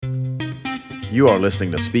You are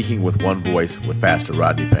listening to Speaking with One Voice with Pastor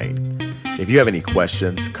Rodney Payne. If you have any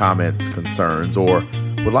questions, comments, concerns, or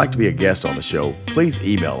would like to be a guest on the show, please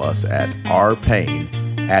email us at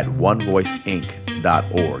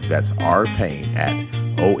rpayne@onevoiceinc.org. That's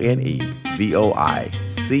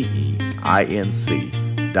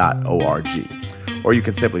rpayne@onevoiceinc.org. Or you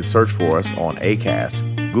can simply search for us on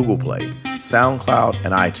Acast, Google Play, SoundCloud,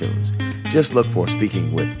 and iTunes. Just look for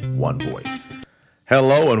Speaking with One Voice.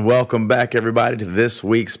 Hello and welcome back, everybody, to this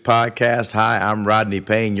week's podcast. Hi, I'm Rodney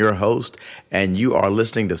Payne, your host, and you are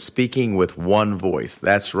listening to Speaking with One Voice.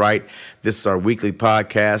 That's right. This is our weekly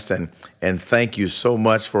podcast, and thank you so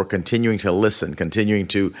much for continuing to listen, continuing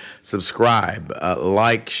to subscribe,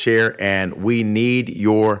 like, share, and we need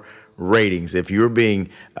your ratings. If you're being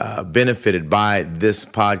benefited by this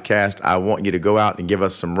podcast, I want you to go out and give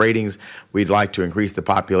us some ratings. We'd like to increase the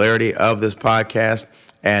popularity of this podcast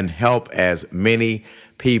and help as many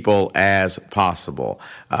people as possible.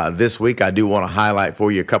 This week, I do want to highlight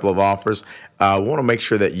for you a couple of offers. I want to make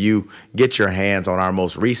sure that you get your hands on our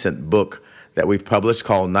most recent book that we've published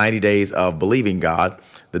called 90 Days of Believing God,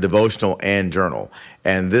 the devotional and journal.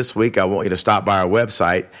 And this week, I want you to stop by our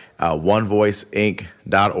website,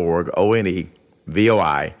 onevoiceinc.org,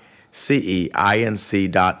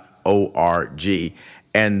 onevoiceinc.org.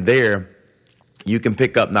 And there, you can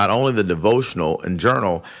pick up not only the devotional and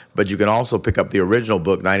journal, but you can also pick up the original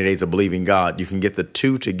book, 90 Days of Believing God. You can get the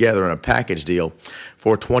two together in a package deal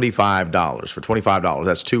for $25. For $25,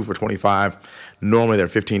 that's two for $25. Normally, they're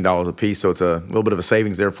 $15 a piece, so it's a little bit of a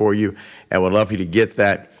savings there for you, and would love you to get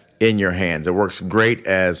that in your hands. It works great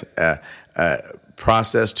as a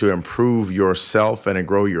process to improve yourself and to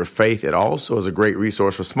grow your faith. It also is a great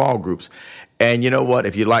resource for small groups. And you know what?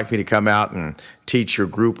 If you'd like me to come out and teach your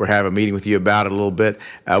group or have a meeting with you about it a little bit,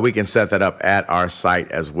 we can set that up at our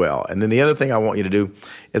site as well. And then the other thing I want you to do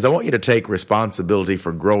is I want you to take responsibility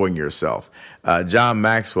for growing yourself. John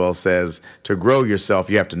Maxwell says to grow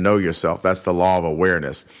yourself, you have to know yourself. That's the law of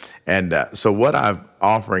awareness. And so what I'm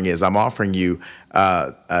offering you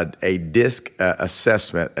a DISC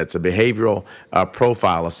assessment. It's a behavioral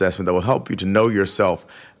profile assessment that will help you to know yourself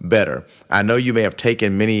better. I know you may have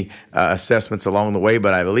taken many assessments along the way,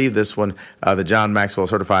 but I believe this one, the John Maxwell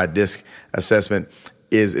Certified DISC assessment,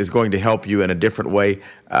 is going to help you in a different way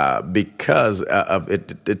because of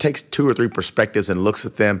it. It takes 2 or 3 perspectives and looks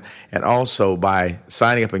at them. And also by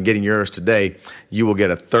signing up and getting yours today, you will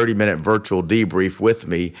get a 30-minute virtual debrief with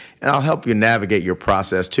me, and I'll help you navigate your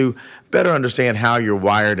process to better understand how you're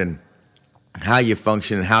wired and how you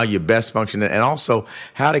function and how you best function, and also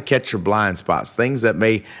how to catch your blind spots, things that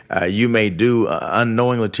you may do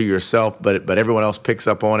unknowingly to yourself, but everyone else picks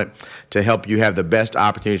up on it to help you have the best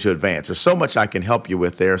opportunity to advance. There's so much I can help you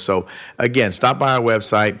with there. So again, stop by our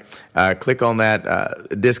website, click on that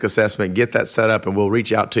DISC assessment, get that set up, and we'll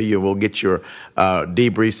reach out to you. We'll get your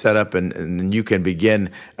debrief set up, and you can begin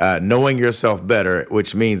knowing yourself better,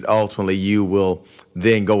 which means ultimately you will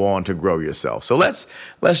then go on to grow yourself. So let's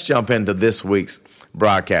jump into this week's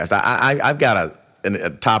broadcast. I've got a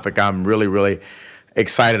topic I'm really, really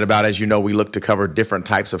excited about. As you know, we look to cover different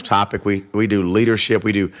types of topic. We do leadership,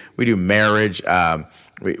 we do marriage,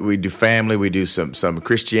 we do family, we do some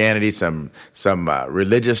Christianity, some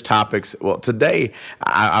religious topics. Well, today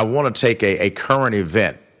I want to take a current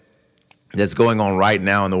event that's going on right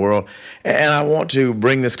now in the world, and I want to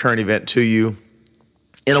bring this current event to you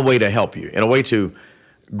in a way to help you, in a way to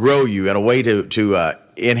grow you, in a way to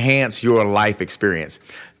enhance your life experience.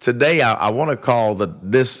 Today, I want to call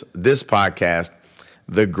this podcast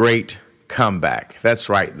The Great Comeback. That's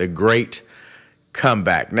right, The Great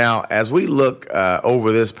Comeback. Now, as we look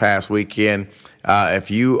over this past weekend,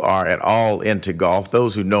 if you are at all into golf,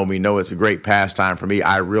 those who know me know it's a great pastime for me.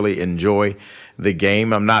 I really enjoy the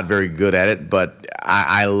game. I'm not very good at it, but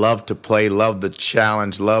I love to play, love the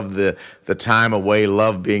challenge, love the time away,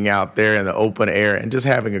 love being out there in the open air and just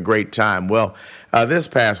having a great time. Well, this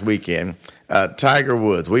past weekend, Tiger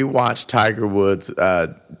Woods, we watched Tiger Woods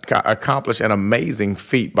accomplish an amazing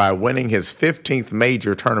feat by winning his 15th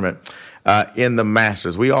major tournament in the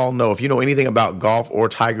Masters. We all know, if you know anything about golf or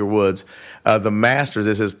Tiger Woods, the Masters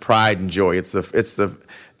is his pride and joy. It's the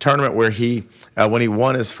tournament where when he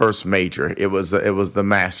won his first major, it was the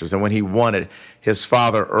Masters, and when he won it, his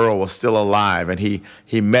father Earl was still alive, and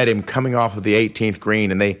he met him coming off of the 18th green,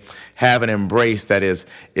 and they have an embrace that is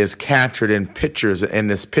captured in pictures in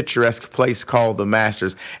this picturesque place called the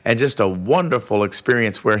Masters, and just a wonderful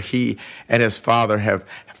experience where he and his father have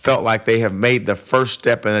felt like they have made the first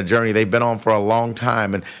step in a journey they've been on for a long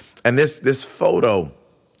time, and this photo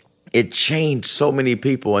it changed so many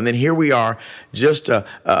people. And then here we are just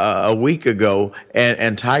a week ago,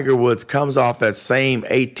 and Tiger Woods comes off that same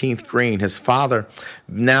 18th green. His father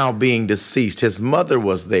now being deceased. His mother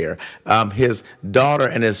was there. His daughter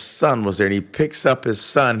and his son was there. And he picks up his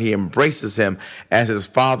son. He embraces him as his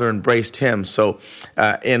father embraced him. So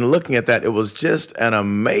in looking at that, it was just an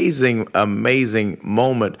amazing, amazing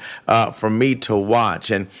moment for me to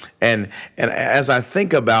watch. And as I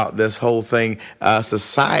think about this whole thing,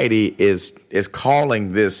 society is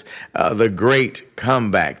calling this the great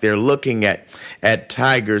comeback. They're looking at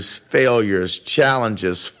Tiger's failures,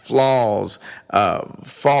 challenges, flaws,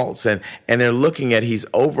 faults, and they're looking at he's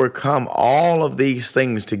overcome all of these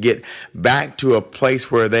things to get back to a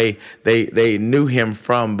place where they knew him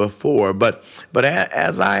from before. But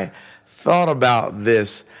as I thought about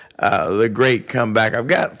this, the great comeback, Is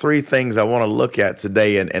got three things I want to look at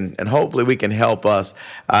today, and hopefully we can help us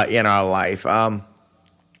in our life.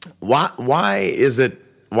 Why is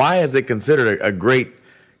it considered a great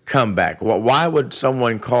comeback? Why would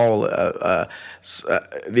someone call it's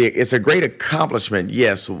a great accomplishment?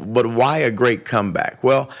 Yes, but why a great comeback?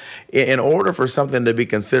 Well, in order for something to be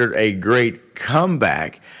considered a great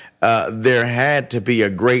comeback, there had to be a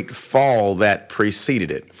great fall that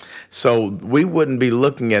preceded it. So we wouldn't be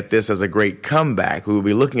looking at this as a great comeback. We would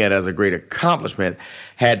be looking at it as a great accomplishment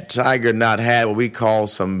had Tiger not had what we call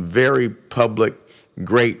some very public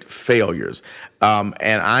great failures. And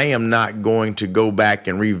I am not going to go back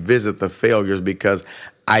and revisit the failures because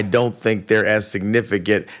I don't think they're as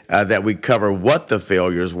significant that we cover what the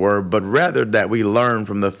failures were, but rather that we learn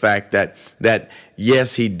from the fact that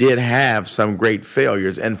yes, he did have some great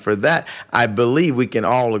failures. And for that, I believe we can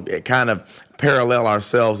all kind of parallel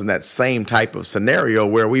ourselves in that same type of scenario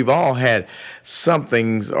where we've all had some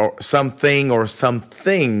things or some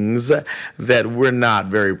things that we're not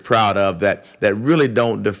very proud of that really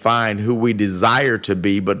don't define who we desire to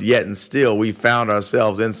be, but yet and still we found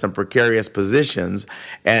ourselves in some precarious positions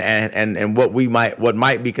and what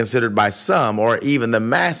might be considered by some or even the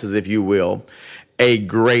masses, if you will, a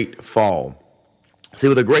great fall. See,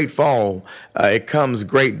 with a great fall, it comes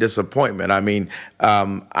great disappointment. I mean,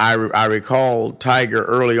 I recall Tiger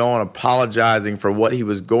early on apologizing for what he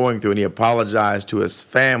was going through, and he apologized to his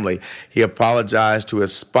family. He apologized to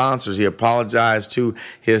his sponsors. He apologized to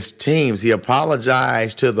his teams. He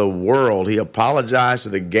apologized to the world. He apologized to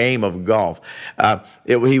the game of golf.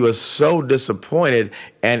 He was so disappointed,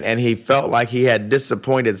 and he felt like he had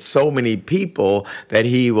disappointed so many people that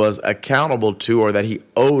he was accountable to or that he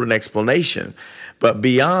owed an explanation. But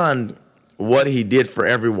beyond what he did for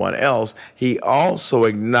everyone else, he also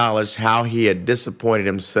acknowledged how he had disappointed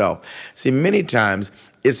himself. See, many times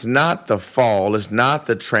it's not the fall, it's not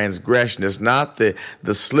the transgression, it's not the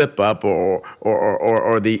slip up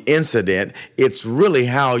or the incident. It's really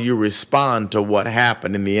how you respond to what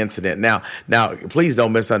happened in the incident. Now, please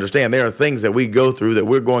don't misunderstand. There are things that we go through that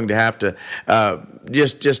we're going to have to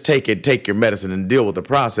just take your medicine and deal with the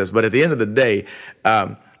process. But at the end of the day,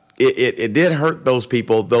 it did hurt those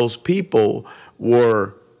people. Those people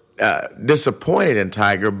were disappointed in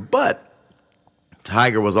Tiger, but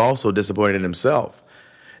Tiger was also disappointed in himself.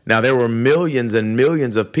 Now, there were millions and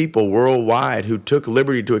millions of people worldwide who took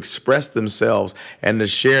liberty to express themselves and to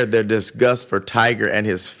share their disgust for Tiger and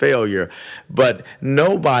his failure. But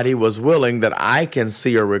nobody was willing that I can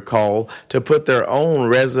see or recall to put their own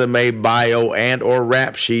resume, bio, and or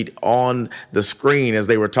rap sheet on the screen as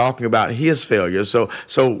they were talking about his failures.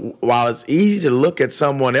 So while it's easy to look at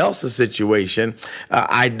someone else's situation,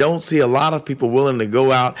 I don't see a lot of people willing to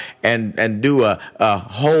go out and do a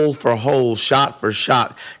hole for hole, shot for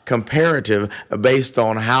shot comparative based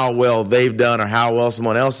on how well they've done or how well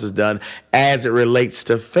someone else has done as it relates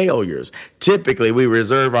to failures. Typically, we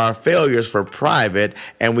reserve our failures for private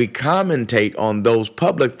and we commentate on those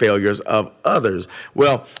public failures of others.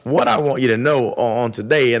 Well, what I want you to know on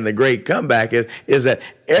today in the great comeback is that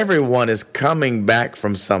everyone is coming back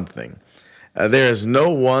from something. There is no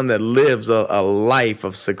one that lives a life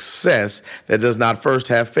of success that does not first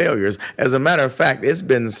have failures. As a matter of fact, it's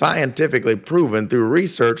been scientifically proven through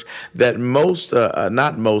research that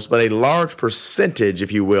not most, but a large percentage,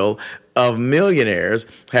 if you will, of millionaires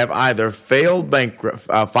have either filed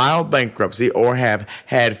bankruptcy or have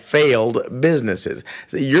had failed businesses.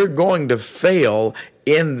 So you're going to fail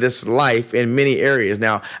in this life in many areas.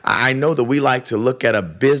 Now, I know that we like to look at a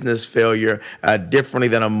business failure differently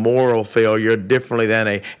than a moral failure, differently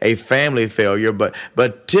than a family failure,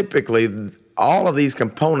 but typically all of these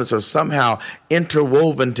components are somehow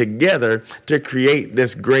interwoven together to create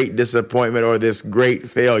this great disappointment or this great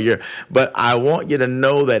failure. But I want you to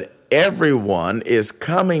know that everyone is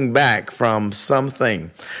coming back from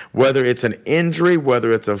something, whether it's an injury,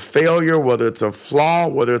 whether it's a failure, whether it's a flaw,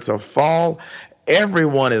 whether it's a fall.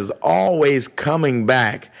 Everyone is always coming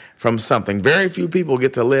back from something. Very few people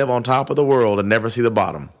get to live on top of the world and never see the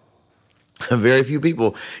bottom. Very few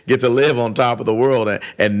people get to live on top of the world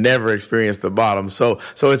and never experience the bottom. So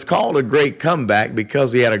it's called a great comeback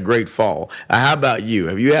because he had a great fall. How about you?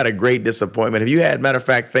 Have you had a great disappointment? Have you had, matter of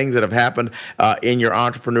fact, things that have happened in your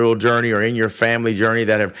entrepreneurial journey or in your family journey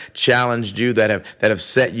that have challenged you, that have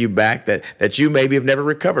set you back, that you maybe have never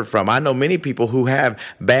recovered from? I know many people who have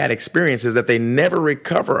bad experiences that they never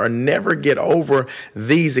recover or never get over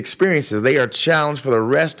these experiences. They are challenged for the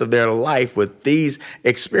rest of their life with these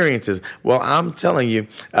experiences. Well, I'm telling you,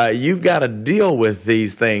 you've got to deal with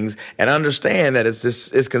these things and understand that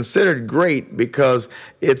it's considered great because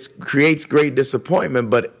it creates great disappointment,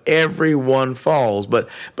 but everyone falls. But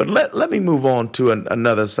let me move on to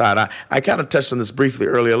another side. I kind of touched on this briefly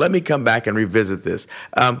earlier. Let me come back and revisit this.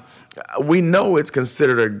 We know it's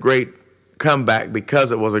considered a great comeback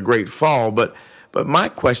because it was a great fall, but my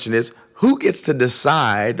question is, who gets to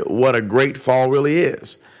decide what a great fall really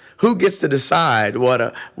is? Who gets to decide what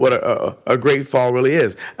a great fall really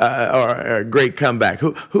is, or a great comeback?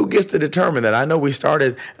 Who gets to determine that? I know we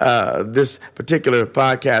started this particular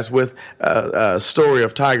podcast with a story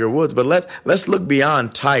of Tiger Woods, but let's look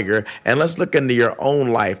beyond Tiger and let's look into your own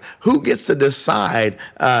life. Who gets to decide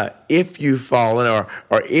if you've fallen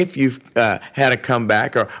or if you've had a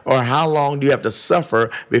comeback, or how long do you have to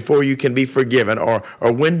suffer before you can be forgiven, or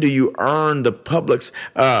when do you earn the public's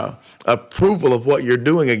approval of what you're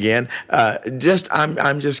doing again?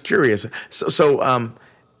 I'm just curious. So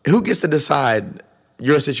who gets to decide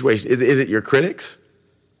your situation? Is it your critics?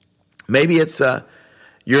 Maybe it's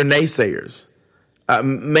your naysayers.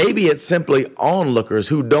 Maybe it's simply onlookers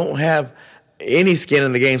who don't have any skin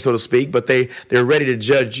in the game, so to speak, but they're ready to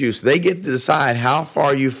judge you. So they get to decide how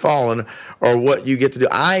far you've fallen or what you get to do.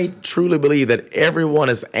 I truly believe that everyone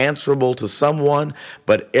is answerable to someone,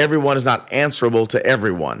 but everyone is not answerable to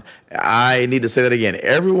everyone. I need to say that again.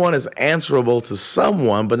 Everyone is answerable to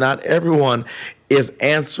someone, but not everyone is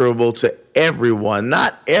answerable to everyone.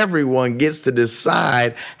 Not everyone gets to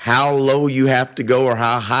decide how low you have to go or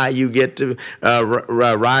how high you get to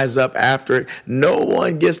rise up after it. No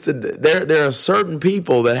one gets to. There are certain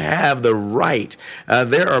people that have the right.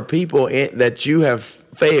 There are people that you have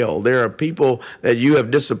failed. There are people that you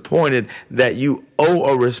have disappointed that you owe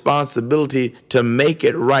a responsibility to make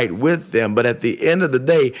it right with them. But at the end of the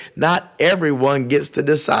day, not everyone gets to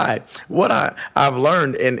decide. What I've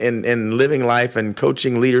learned in living life and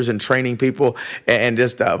coaching leaders and training people and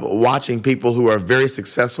just watching people who are very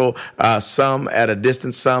successful, some at a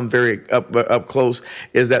distance, some very up close,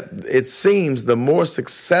 is that it seems the more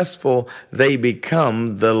successful they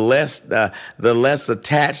become, the less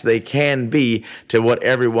attached they can be to what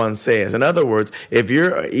everyone says. In other words, if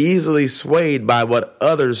you're easily swayed by what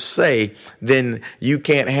others say, then you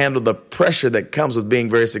can't handle the pressure that comes with being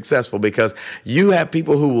very successful, because you have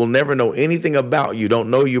people who will never know anything about you, don't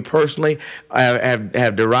know you personally,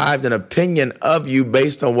 have derived an opinion of you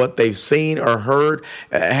based on what they've seen or heard,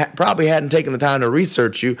 probably hadn't taken the time to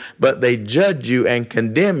research you, but they judge you and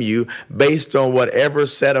condemn you based on whatever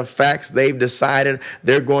set of facts they've decided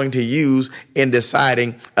they're going to use in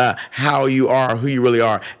deciding how you are, who you really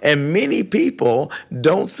are. And many people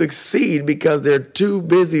don't succeed because they're too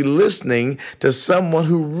busy listening to someone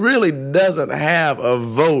who really doesn't have a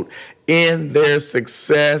vote in their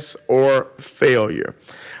success or failure.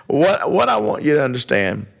 What I want you to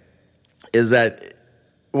understand is that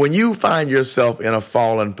when you find yourself in a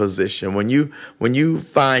fallen position, when you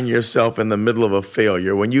find yourself in the middle of a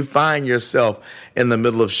failure, when you find yourself in the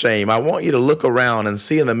middle of shame, I want you to look around and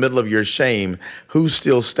see in the middle of your shame who's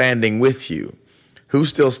still standing with you, who's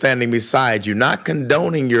still standing beside you, not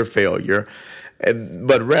condoning your failure,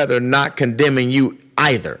 but rather not condemning you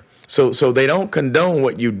either. So they don't condone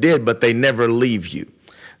what you did, but they never leave you.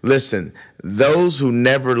 Listen, those who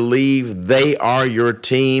never leave, they are your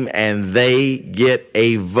team and they get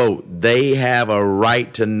a vote. They have a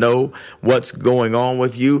right to know what's going on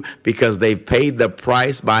with you because they've paid the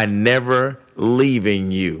price by never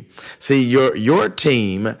leaving you. See, your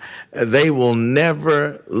team, they will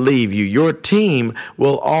never leave you. Your team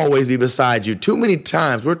will always be beside you. Too many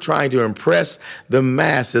times we're trying to impress the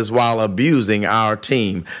masses while abusing our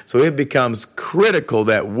team. So it becomes critical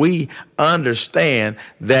that we understand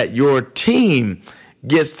that your team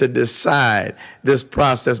gets to decide this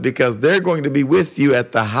process because they're going to be with you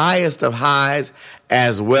at the highest of highs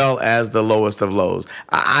as well as the lowest of lows.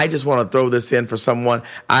 I just want to throw this in for someone.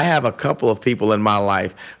 I have a couple of people in my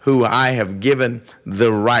life who I have given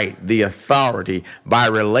the right, the authority by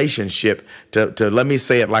relationship to let me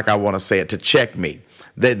say it like I want to say it, to check me.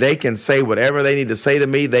 They can say whatever they need to say to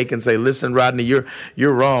me. They can say, listen, Rodney,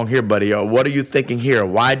 you're wrong here, buddy. Or what are you thinking here?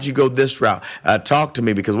 Why'd you go this route? Talk to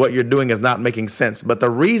me, because what you're doing is not making sense. But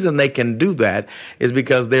the reason they can do that is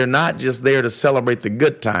because they're not just there to celebrate the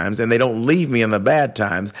good times, and they don't leave me in the bad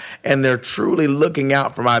times. And they're truly looking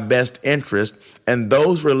out for my best interest. And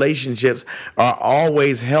those relationships are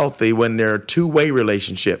always healthy when they're a two-way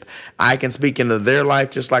relationship. I can speak into their life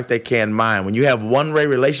just like they can mine. When you have one-way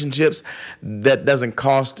relationships, that doesn't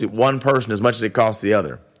cost one person as much as it costs the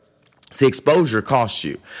other. See, exposure costs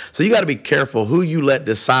you. So you got to be careful who you let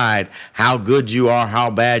decide how good you are,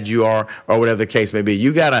 how bad you are, or whatever the case may be.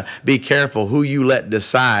 You got to be careful who you let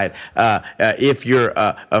decide if you're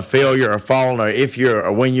a failure or fallen,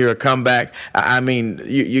 or when you're a comeback. I mean,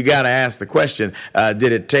 you got to ask the question,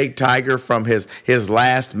 did it take Tiger from his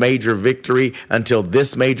last major victory until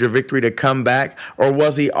this major victory to come back? Or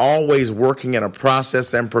was he always working in a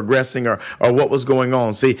process and progressing, or what was going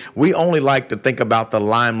on? See, we only like to think about the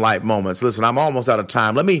limelight moment. Listen, I'm almost out of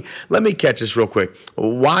time. Let me catch this real quick.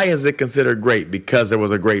 Why is it considered great? Because there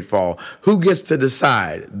was a great fall. Who gets to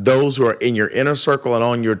decide? Those who are in your inner circle and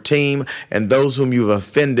on your team, and those whom you've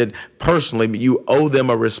offended personally. You owe them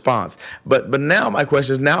a response. But now my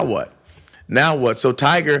question is, now what? Now what? So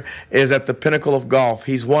Tiger is at the pinnacle of golf.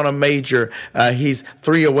 He's won a major. He's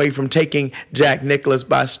 3 away from taking Jack Nicklaus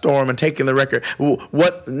by storm and taking the record.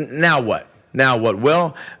 What? Now what? Now what?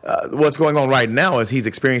 Well, what's going on right now is he's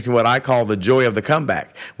experiencing what I call the joy of the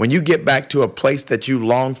comeback. When you get back to a place that you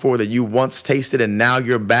longed for, that you once tasted, and now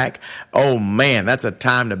you're back, oh man, that's a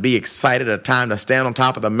time to be excited, a time to stand on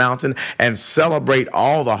top of the mountain and celebrate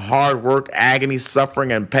all the hard work, agony,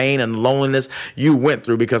 suffering, and pain and loneliness you went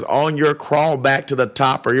through. Because on your crawl back to the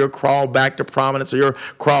top, or your crawl back to prominence, or your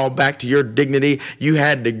crawl back to your dignity, you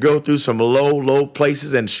had to go through some low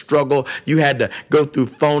places and struggle. You had to go through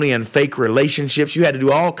phony and fake relationships. You had to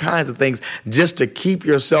do all kinds of things just to keep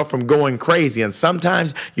yourself from going crazy. And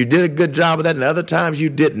sometimes you did a good job of that, and other times you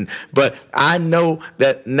didn't. But I know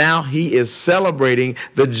that now he is celebrating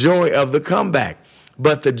the joy of the comeback.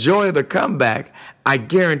 But the joy of the comeback, I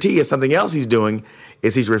guarantee you, something else he's doing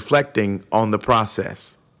is he's reflecting on the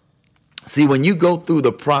process. See, when you go through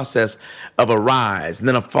the process of a rise and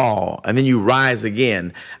then a fall and then you rise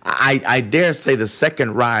again, I dare say the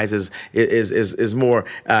second rise is more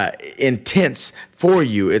intense for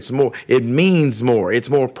you. It means more.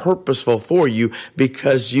 It's more purposeful for you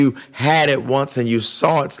because you had it once and you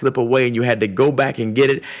saw it slip away and you had to go back and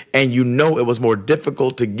get it. And you know it was more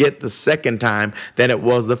difficult to get the second time than it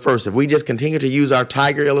was the first. If we just continue to use our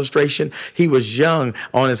Tiger illustration, he was young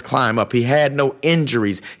on his climb up. He had no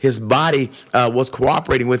injuries. His body was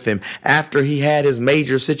cooperating with him. After he had his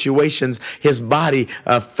major situations, his body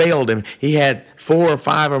failed him. He had 4 or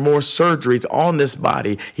 5 or more surgeries on this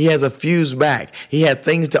body. He has a fused back. He had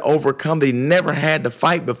things to overcome that he never had to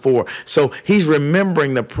fight before. So he's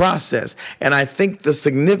remembering the process. And I think the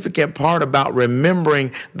significant part about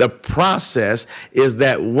remembering the process is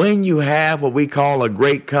that when you have what we call a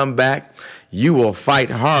great comeback, you will fight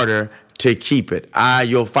harder to keep it.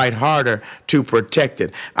 You'll fight harder to protect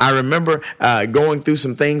it. I remember going through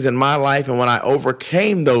some things in my life, and when I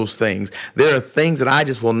overcame those things, there are things that I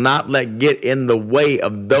just will not let get in the way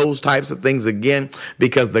of those types of things again,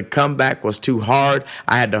 because the comeback was too hard.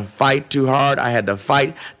 I had to fight too hard. I had to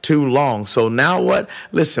fight too long. So now what?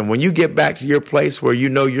 Listen, when you get back to your place where you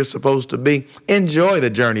know you're supposed to be, enjoy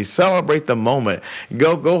the journey, celebrate the moment,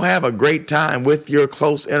 go have a great time with your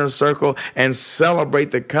close inner circle and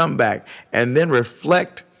celebrate the comeback. And then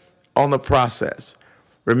reflect on the process.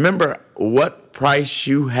 Remember what price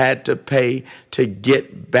you had to pay to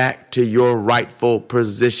get back to your rightful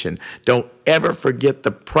position. Don't ever forget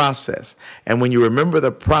the process. And when you remember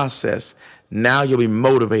the process, now you'll be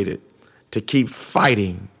motivated to keep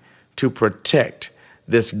fighting to protect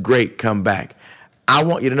this great comeback. I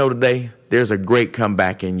want you to know today, there's a great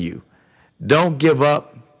comeback in you. Don't give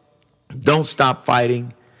up. Don't stop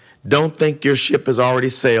fighting. Don't think your ship has already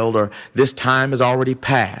sailed or this time has already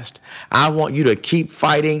passed. I want you to keep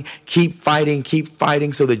fighting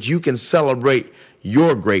so that you can celebrate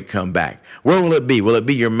your great comeback. Where will it be? Will it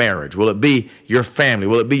be your marriage? Will it be your family?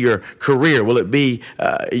 Will it be your career? Will it be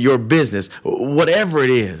your business? Whatever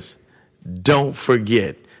it is, don't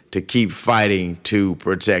forget to keep fighting to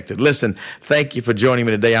protect it. Listen, thank you for joining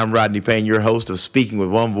me today. I'm Rodney Payne, your host of Speaking with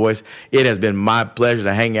One Voice. It has been my pleasure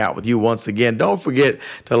to hang out with you once again. Don't forget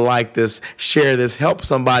to like this, share this, help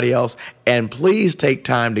somebody else, and please take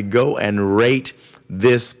time to go and rate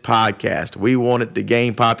this podcast. We want it to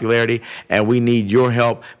gain popularity, and we need your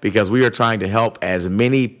help because we are trying to help as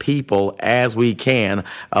many people as we can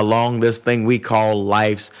along this thing we call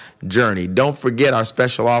life's journey. Don't forget our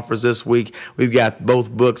special offers this week. We've got both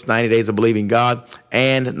books, 90 Days of Believing God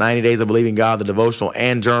and 90 Days of Believing God, the devotional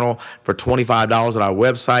and journal, for $25 at our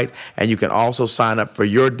website. And you can also sign up for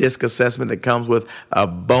your DISC assessment that comes with a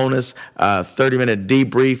bonus 30-minute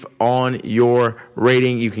debrief on your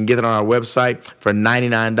rating. You can get it on our website for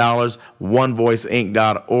 $99,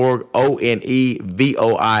 onevoiceinc.org,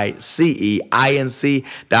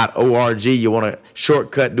 onevoiceinc.org. You want to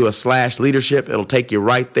shortcut, do a /leadership. It'll take you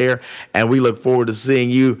right there. And we look forward to seeing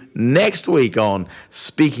you next week on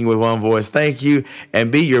Speaking with One Voice. Thank you,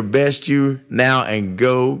 and be your best you now, and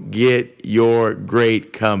go get your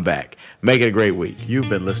great comeback. Make it a great week. You've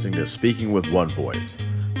been listening to Speaking with One Voice.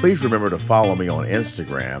 Please remember to follow me on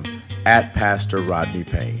Instagram at Pastor Rodney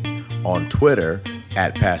Payne, on Twitter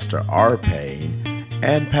at Pastor R. Payne,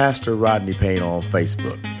 and Pastor Rodney Payne on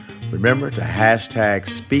Facebook. Remember to hashtag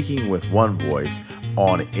Speaking with One Voice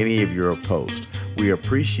on any of your posts. We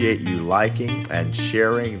appreciate you liking and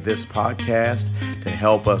sharing this podcast to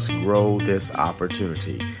help us grow this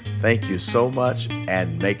opportunity. Thank you so much,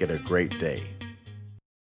 and make it a great day.